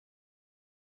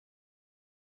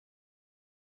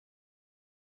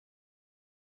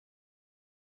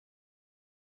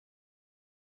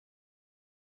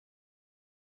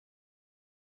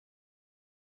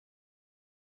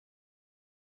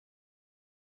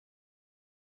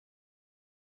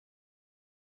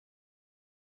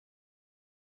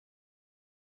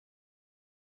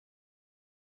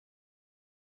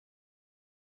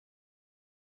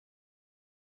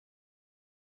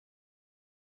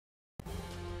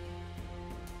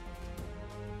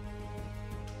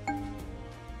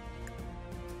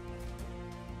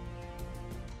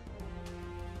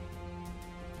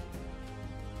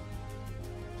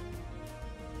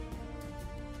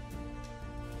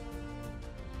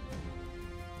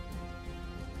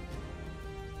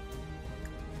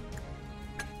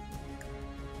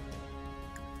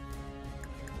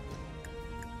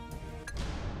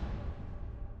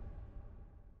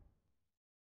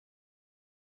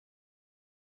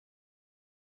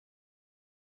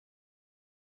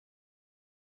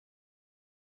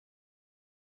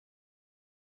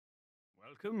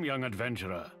Welcome, young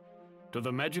adventurer, to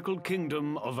the magical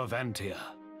kingdom of Avantia.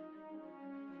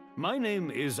 My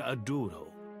name is Aduro,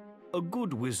 a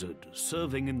good wizard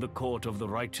serving in the court of the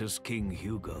righteous King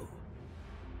Hugo.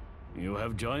 You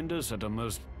have joined us at a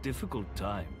most difficult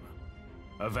time.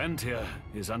 Avantia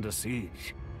is under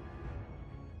siege.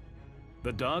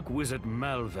 The dark wizard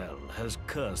Malvel has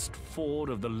cursed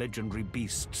 4 of the legendary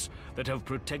beasts that have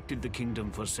protected the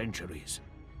kingdom for centuries.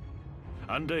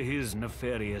 Under his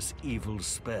nefarious evil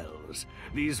spells,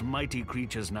 these mighty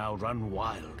creatures now run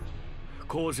wild,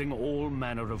 causing all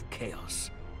manner of chaos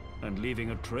and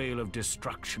leaving a trail of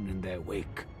destruction in their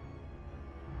wake.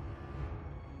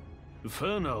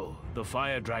 Furno, the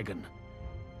fire dragon,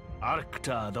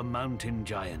 Arkta, the mountain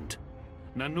giant,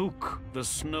 Nanook, the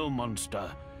snow monster,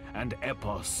 and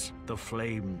Epos, the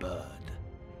flame bird.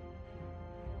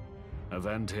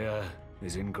 Avantia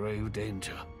is in grave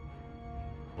danger.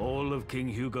 All of King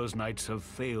Hugo's knights have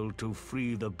failed to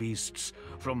free the beasts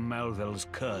from Malvel's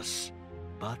curse,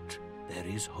 but there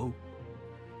is hope.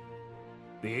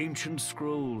 The ancient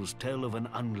scrolls tell of an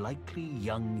unlikely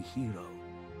young hero.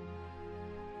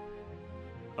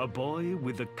 A boy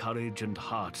with the courage and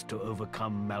heart to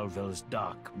overcome Malvel's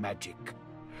dark magic,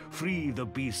 free the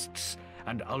beasts,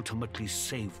 and ultimately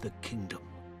save the kingdom.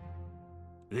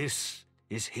 This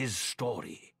is his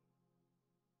story.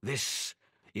 This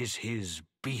is his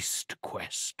beast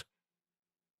quest.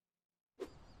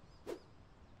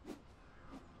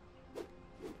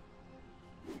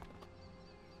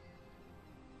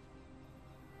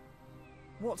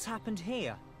 What's happened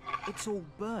here? It's all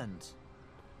burnt.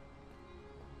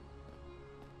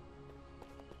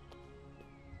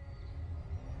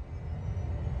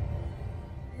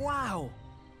 Wow!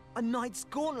 A knight's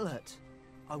gauntlet!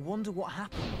 I wonder what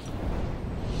happened.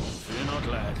 Fear not,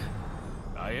 lad.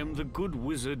 I am the good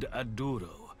wizard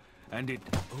Aduro, and it...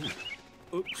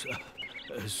 Oh, oops.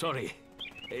 Sorry.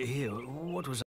 Here, what was